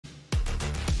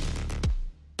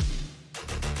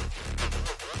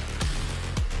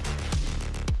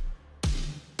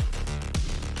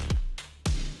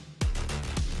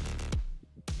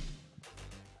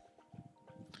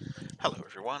Hello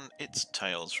everyone, it's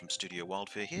Tails from Studio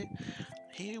WyldFurr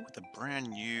here with a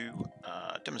brand new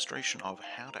demonstration of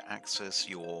how to access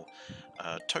your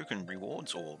token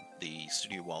rewards or the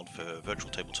Studio WyldFurr virtual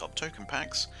tabletop token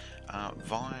packs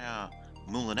via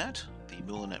Moulinette, the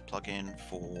Moulinette plugin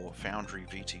for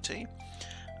FoundryVTT.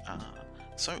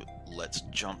 So let's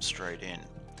jump straight in.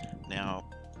 Now,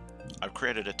 I've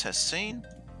created a test scene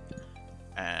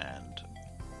and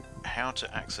how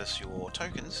to access your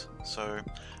tokens. So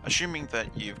assuming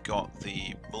that you've got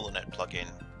the Moulinette plugin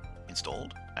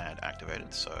installed and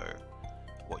activated, so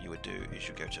what you would do is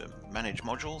you go to Manage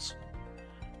Modules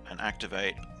and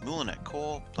activate Moulinette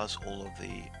Core plus all of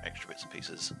the extra bits and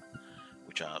pieces,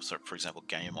 which are, so for example,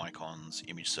 game icons,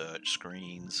 image search,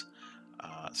 screens,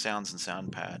 sounds and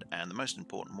sound pad, and the most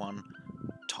important one,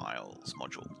 tiles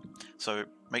module. So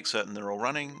make certain they're all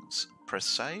running, press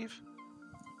save.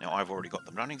 Now I've already got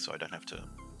them running, so I don't have to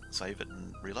save it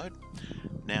and reload.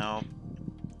 Now,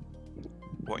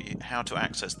 how to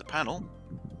access the panel.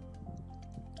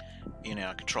 In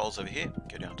our controls over here,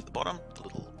 go down to the bottom, the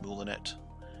little Moulinette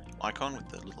icon with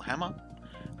the little hammer.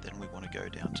 Then we want to go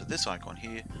down to this icon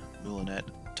here, Moulinette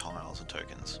Tiles and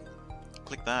Tokens.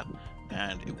 Click that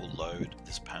and it will load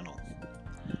this panel.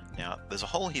 Now there's a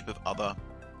whole heap of other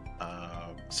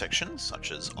sections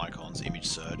such as icons, image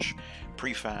search,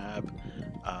 prefab,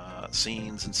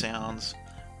 scenes and sounds.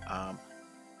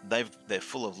 They're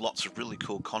full of lots of really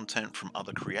cool content from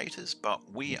other creators, but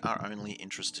we are only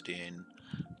interested in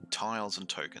tiles and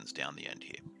tokens down the end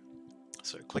here.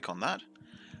 So click on that.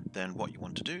 Then what you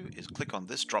want to do is click on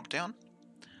this drop down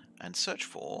and search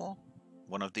for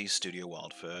one of these Studio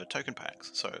WyldFurr token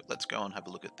packs. So let's go and have a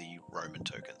look at the Roman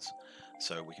tokens.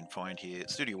 So we can find here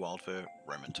Studio WyldFurr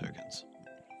Roman tokens.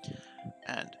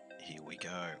 And here we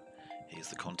go. Here's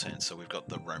the content. So we've got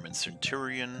the Roman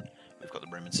Centurion, we've got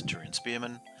the Roman Centurion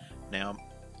Spearman. Now,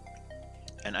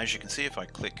 and as you can see, if I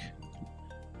click,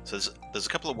 so there's a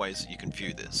couple of ways that you can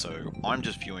view this. So I'm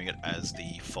just viewing it as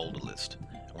the folder list.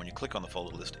 And when you click on the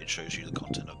folder list, it shows you the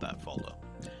content of that folder.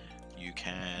 You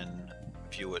can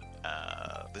view it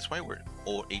this way, where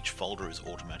each folder is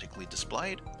automatically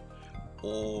displayed,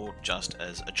 or just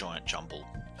as a giant jumble.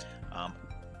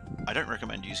 I don't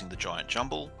recommend using the giant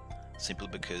jumble, simply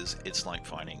because it's like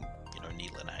finding, a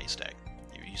needle in a haystack.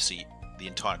 You see the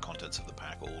entire contents of the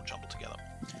pack all jumbled together.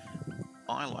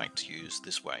 I like to use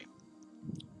this way,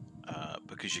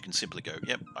 because you can simply go,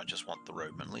 yep, I just want the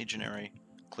Roman Legionary,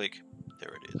 click, there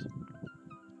it is.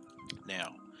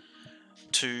 Now,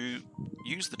 to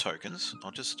use the tokens,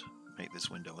 I'll just make this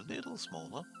window a little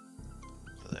smaller.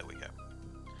 So there we go.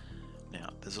 Now,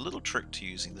 there's a little trick to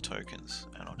using the tokens,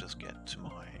 and I'll just get to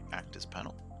my actors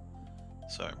panel.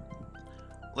 So,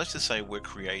 let's just say we're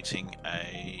creating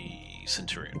a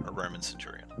centurion, a Roman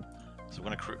centurion. So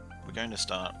we're going to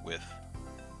start with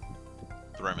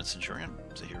the Roman centurion.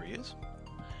 So here he is.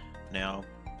 Now,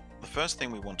 the first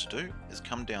thing we want to do is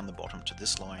come down the bottom to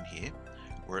this line here,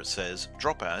 where it says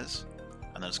drop as,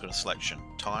 and then it's got a selection,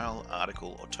 tile,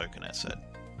 article, or token asset.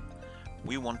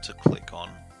 We want to click on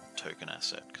token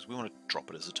asset because we want to drop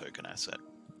it as a token asset.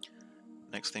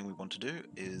 Next thing we want to do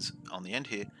is on the end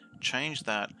here, change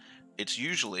that. It's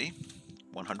usually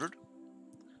 100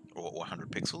 or 100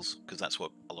 pixels because that's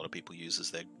what a lot of people use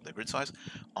as their grid size.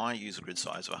 I use a grid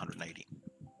size of 180.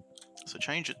 So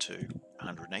change it to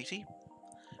 180.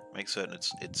 Make certain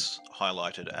it's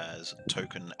highlighted as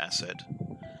token asset,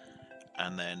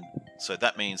 and then so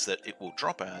that means that it will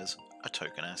drop as a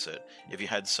token asset. If you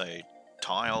had, say,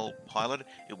 tile highlighted,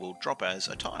 it will drop as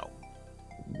a tile.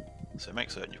 So make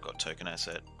certain you've got token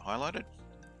asset highlighted.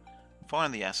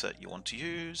 Find the asset you want to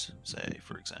use, say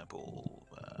for example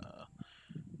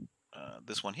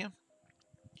this one here.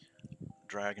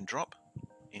 Drag and drop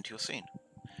into your scene,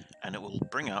 and it will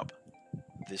bring up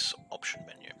this option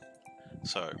menu.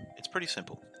 So it's pretty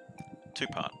simple.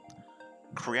 Two-part.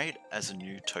 Create as a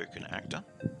new token actor,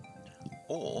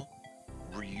 or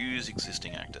reuse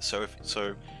existing actor.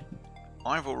 So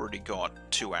I've already got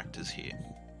two actors here.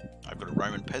 I've got a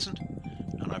Roman peasant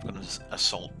and I've got an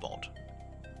assault bot.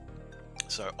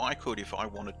 So I could, if I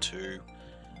wanted to,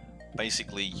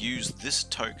 basically use this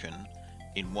token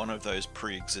in one of those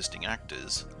pre-existing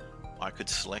actors, I could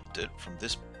select it from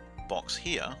this box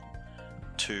here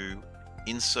to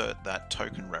insert that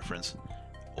token reference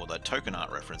or that token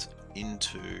art reference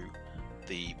into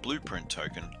the blueprint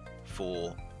token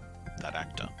for that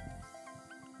actor.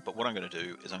 But what I'm going to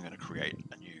do is I'm going to create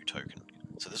a new token.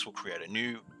 So this will create a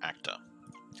new actor.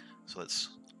 So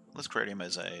let's create him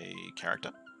as a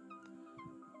character,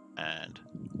 and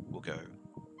we'll go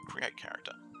create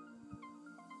character.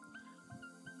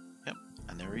 Yep,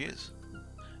 and there he is.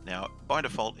 Now, by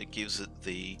default, it gives it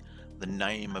the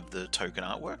name of the token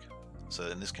artwork. So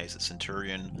in this case, it's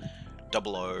Centurion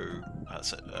 00,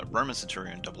 Roman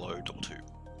Centurion 0022.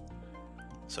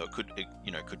 So it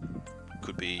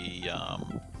could be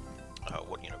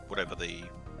whatever the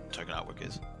token artwork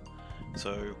is.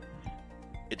 So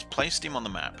it's placed him on the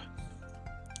map,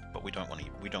 but we don't want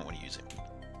to use him.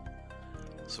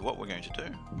 So what we're going to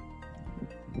do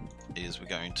is we're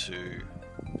going to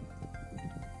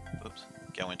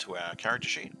go into our character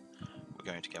sheet. We're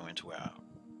going to go into our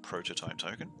prototype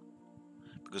token,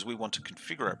 because we want to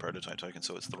configure our prototype token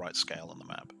so it's the right scale on the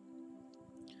map.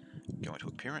 Go into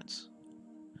appearance.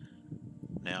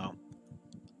 Now,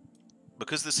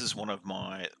 because this is one of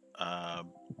my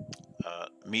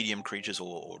medium creatures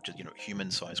or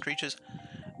human-sized creatures,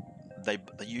 they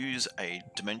use a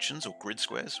dimensions or grid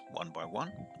squares 1 by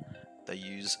 1. They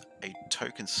use a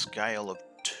token scale of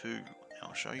 2.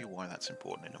 I'll show you why that's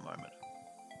important in a moment.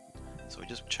 So we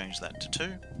just change that to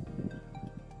 2,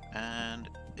 and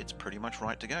it's pretty much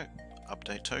right to go.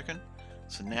 Update token.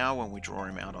 So now when we draw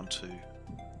him out onto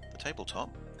the tabletop,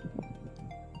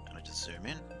 and I just zoom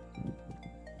in,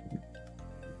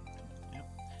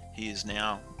 he is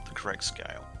now the correct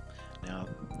scale. Now,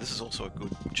 this is also a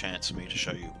good chance for me to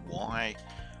show you why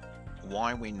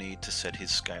we need to set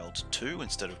his scale to 2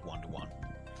 instead of 1 to 1.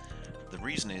 The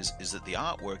reason is that the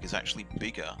artwork is actually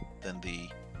bigger than the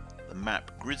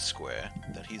map grid square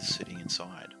that he's sitting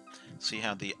inside. See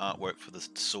how the artwork for the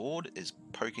sword is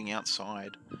poking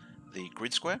outside the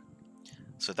grid square?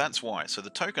 So that's why. So the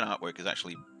token artwork is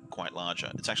actually quite larger.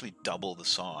 It's actually double the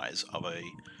size of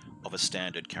a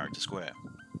standard character square.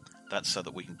 That's so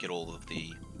that we can get all of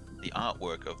the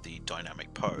artwork of the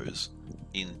dynamic pose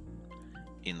in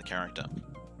the character.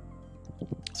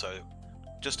 So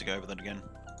just to go over that again,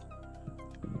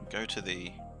 go to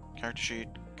the character sheet,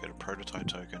 go to prototype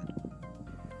token,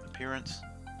 appearance,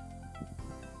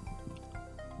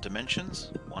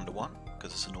 dimensions 1 to 1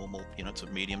 because it's a normal, it's a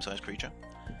medium-sized creature,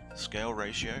 scale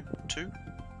ratio 2,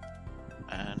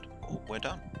 and we're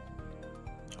done.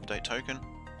 Update token,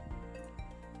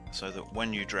 so that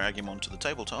when you drag him onto the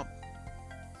tabletop,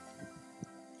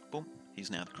 boom, he's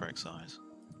now the correct size.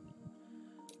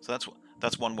 So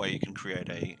that's one way you can create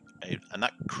and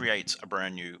that creates a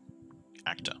brand new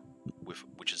actor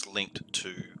which is linked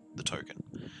to the token.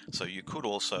 So you could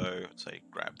also say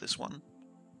grab this one,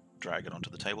 drag it onto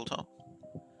the tabletop.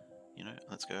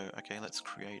 Let's go. Okay, let's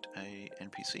create a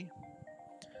NPC,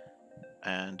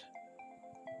 and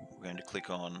we're going to click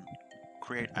on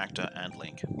create actor and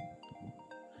link.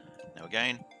 Now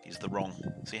again, he's the wrong.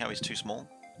 See how he's too small?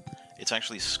 It's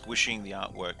actually squishing the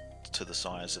artwork to the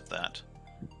size of that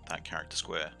character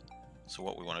square. So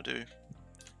what we want to do,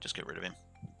 just get rid of him.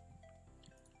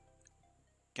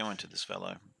 Go into this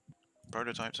fellow,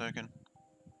 prototype token,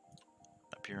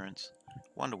 appearance,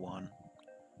 1 to 1,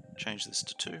 change this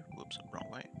to 2, whoops, wrong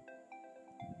way,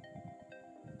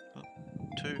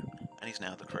 2, and he's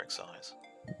now the correct size.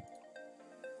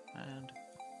 And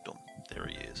boom, there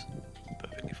he is,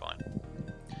 perfectly fine.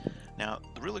 Now,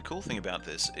 the really cool thing about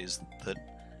this is that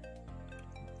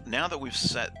now that we've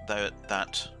set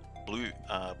that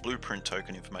blueprint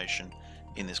token information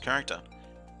in this character,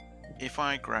 if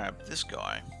I grab this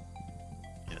guy,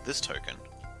 this token,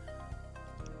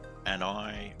 and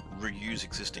I reuse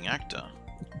existing actor,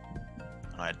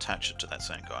 and I attach it to that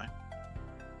same guy,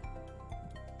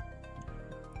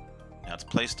 now it's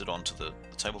placed it onto the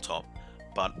tabletop,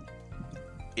 but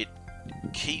it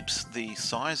keeps the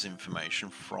size information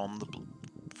from the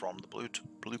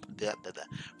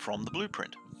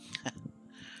blueprint.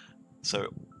 So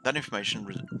that information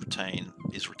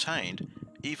is retained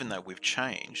even though we've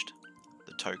changed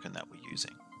the token that we're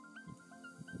using.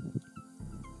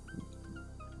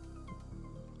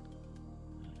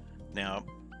 Now,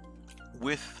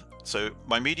 so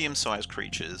my medium-sized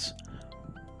creatures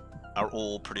are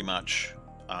all pretty much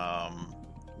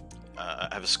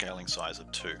have a scaling size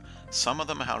of 2. Some of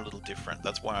them are a little different.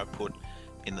 That's why I put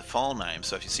in the file name.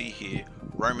 So if you see here,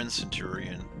 Roman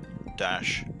Centurion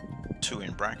 -2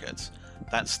 in brackets,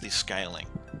 that's the scaling.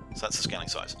 So that's the scaling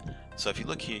size. So if you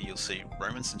look here, you'll see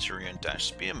Roman Centurion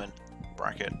 -Spearman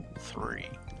bracket 3.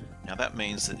 Now that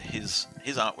means that his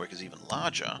artwork is even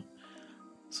larger.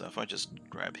 So if I just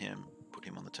grab him, put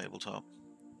him on the tabletop,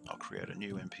 I'll create a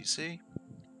new NPC,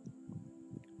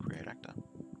 create actor.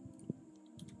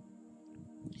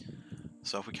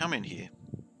 So if we come in here,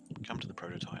 come to the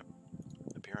prototype,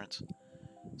 appearance.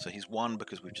 So he's 1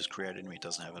 because we've just created him, he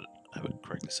doesn't have it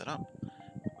correctly set up.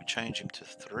 We change him to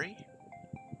 3.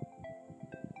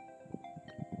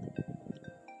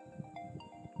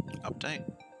 Update.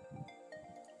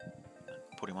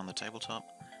 Put him on the tabletop.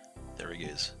 There he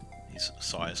is. He's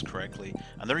sized correctly.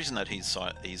 And the reason that he's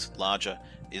larger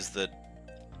is that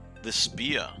this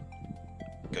spear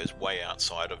goes way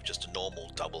outside of just a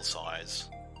normal double size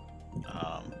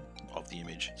of the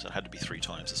image. So it had to be 3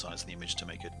 times the size of the image to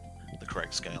make it the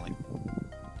correct scaling.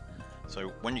 So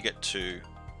when you get to...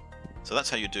 So that's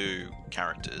how you do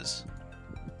characters.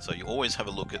 So you always have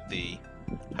a look at the...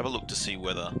 Have a look to see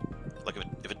whether... Like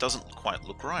if it doesn't quite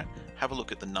look right, have a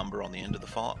look at the number on the end of the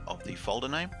file of the folder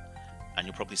name, and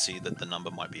you'll probably see that the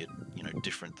number might be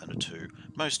different than a 2.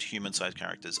 Most human-sized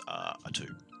characters are a 2.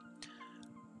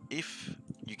 If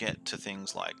you get to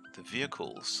things like the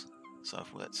vehicles, so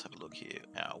let's have a look here,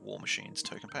 our War Machines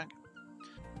token pack.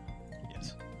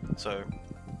 Yes. So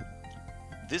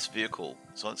this vehicle,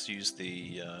 so let's use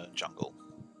the jungle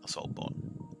assault bot.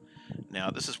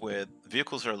 Now this is where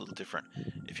vehicles are a little different.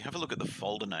 If you have a look at the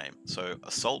folder name, so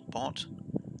assault bot,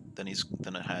 then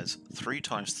it has 3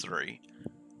 times 3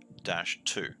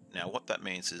 -2. Now what that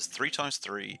means is 3 times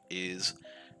 3 is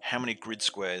how many grid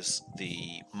squares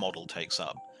the model takes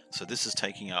up. So this is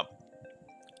taking up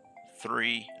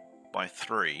 3 by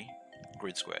 3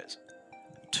 grid squares.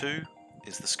 2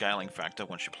 is the scaling factor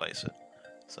once you place it.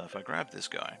 So if I grab this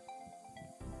guy,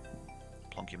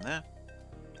 plonk him there,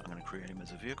 I'm going to create him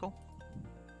as a vehicle.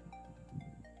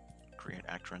 Create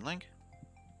actor and link.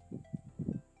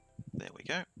 There we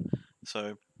go.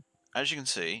 So as you can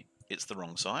see, it's the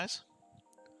wrong size.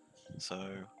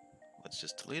 So let's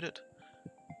just delete it.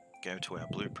 Go to our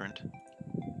blueprint.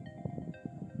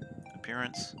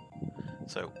 Appearance.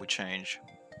 So we change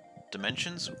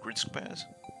dimensions of grid squares,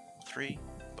 3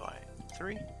 by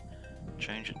 3.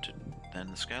 Change it to then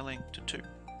the scaling to 2.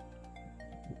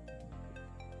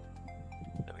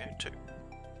 There we go, 2.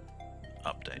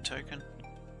 Update token.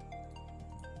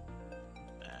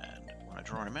 And when I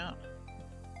draw him out,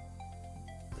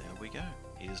 there we go.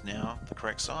 He is now the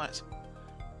correct size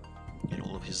in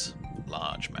all of his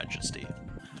large majesty.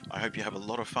 I hope you have a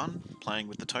lot of fun playing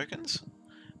with the tokens.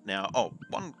 Now,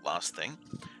 one last thing.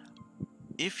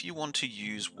 If you want to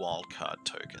use wildcard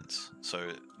tokens,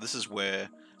 so this is where,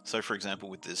 so for example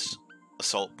with this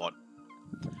assault bot,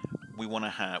 we want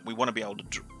to be able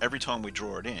to, every time we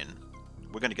draw it in,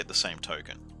 we're going to get the same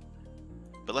token.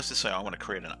 But let's just say I want to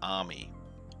create an army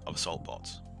of assault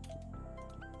bots.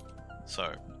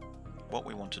 So what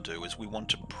we want to do is we want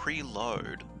to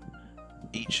preload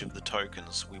each of the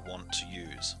tokens we want to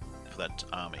use for that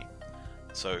army.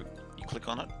 So you click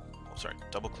on it,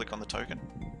 double click on the token.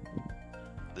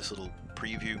 This little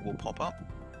preview will pop up.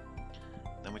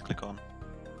 Then we click on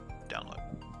download.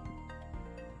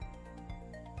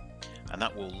 And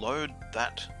that will load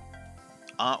that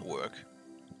artwork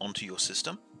onto your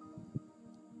system.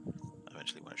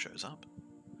 Eventually when it shows up.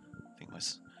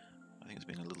 I think it's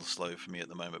been a little slow for me at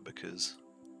the moment because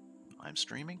I'm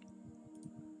streaming.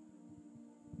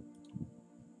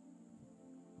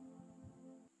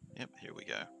 Yep, here we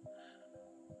go.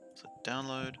 So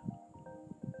download.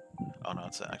 Oh no,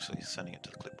 it's actually sending it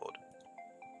to the clipboard.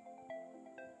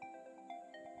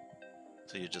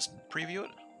 So you just preview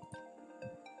it.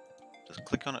 Just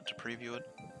click on it to preview it.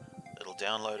 It'll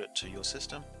download it to your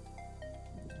system.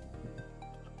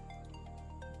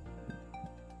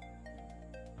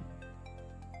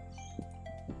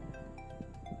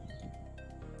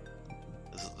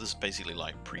 This is basically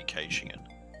like pre-caching it.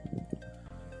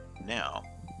 Now,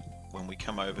 when we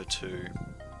come over to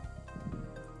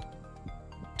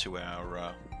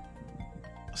our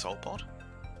assault bot,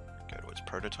 go to its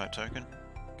prototype token,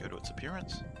 go to its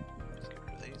appearance, let's get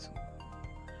rid of these.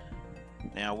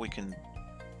 Now we can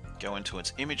go into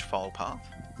its image file path,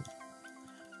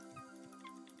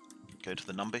 go to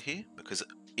the number here, because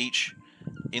each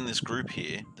in this group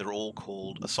here, they're all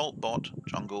called assault bot,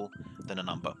 jungle, then a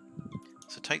number.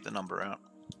 So take the number out,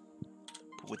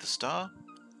 put with the star,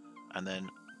 and then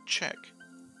check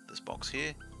this box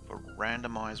here for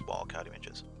randomized wildcard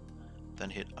images. Then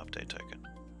hit update token.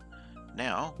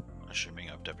 Now, assuming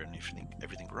I've done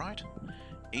everything right,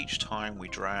 each time we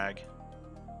drag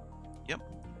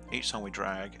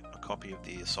a copy of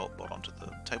the assault bot onto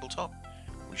the tabletop,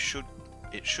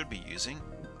 it should be using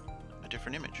a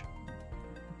different image.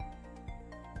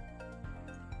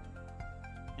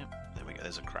 Yep, there we go,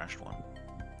 there's a crashed one.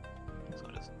 So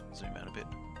I'll just zoom out a bit.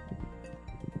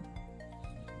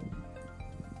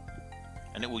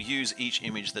 And it will use each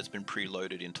image that's been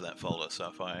preloaded into that folder. So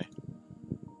if I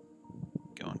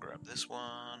go and grab this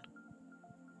one,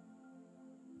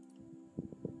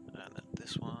 and then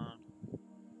this one,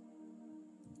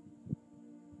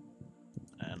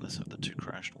 and let's have the 2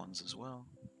 crashed ones as well.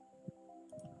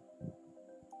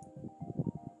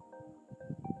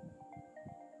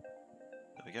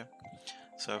 There we go.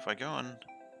 So if I go on,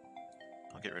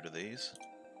 I'll get rid of these.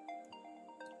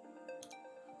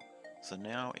 So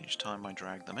now each time I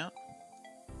drag them out,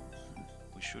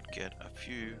 we should get a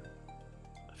few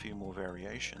more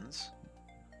variations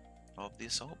of the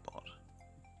assault bot.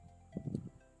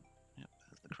 Yep,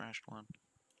 there's the crashed one.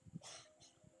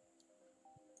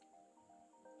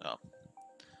 Oh,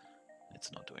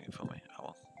 it's not doing it for me. Oh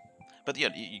well. But yeah,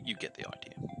 you get the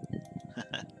idea.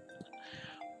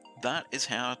 That is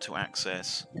how to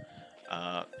access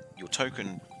your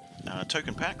token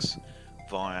packs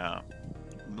via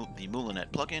the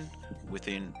Moulinette plugin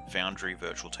within Foundry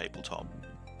Virtual Tabletop.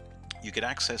 You get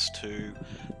access to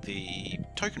the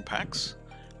token packs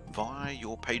via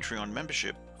your Patreon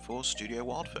membership for Studio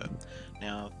WyldFurr.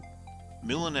 Now,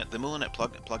 the Moulinette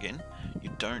plugin,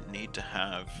 you don't need to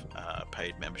have a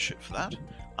paid membership for that,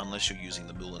 unless you're using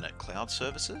the Moulinette cloud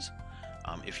services.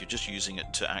 If you're just using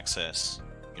it to access,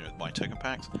 my token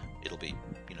packs, it'll be,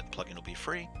 the plugin will be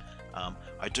free.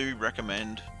 I do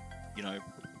recommend,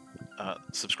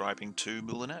 subscribing to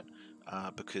Moulinette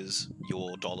because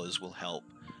your dollars will help.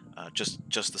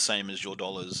 Just the same as your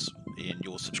dollars in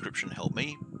your subscription help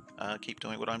me keep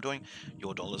doing what I'm doing,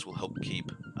 your dollars will help keep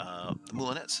the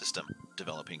Moulinette system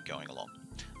developing, going along.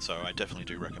 So I definitely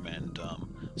do recommend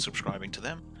subscribing to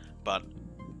them. But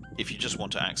if you just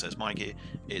want to access my gear,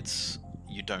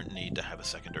 you don't need to have a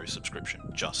secondary subscription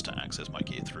just to access my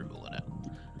gear through Moulinette.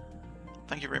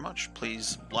 Thank you very much.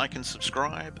 Please like and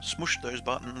subscribe, smush those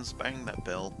buttons, bang that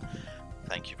bell.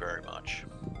 Thank you very much.